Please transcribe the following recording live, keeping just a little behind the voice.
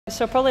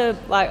So probably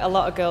like a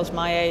lot of girls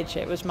my age,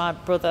 it was my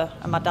brother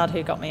and my dad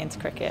who got me into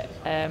cricket.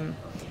 And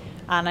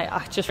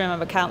I just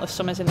remember countless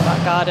summers in the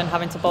back garden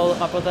having to bowl at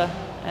my brother.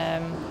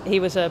 He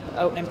was an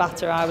opening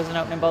batter, I was an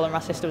opening bowler, and my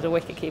sister was a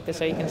wicket keeper,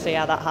 so you can see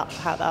how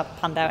that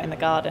panned out in the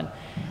garden.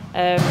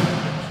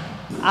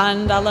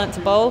 And I learnt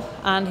to bowl,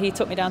 and he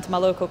took me down to my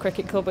local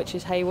cricket club, which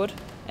is Haywood,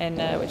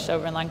 which is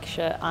over in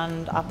Lancashire,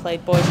 and I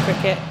played boys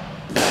cricket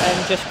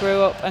and just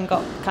grew up and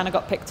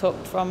got picked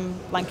up from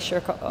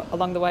Lancashire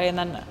along the way, and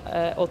then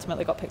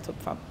ultimately got picked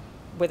up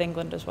with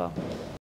England as well.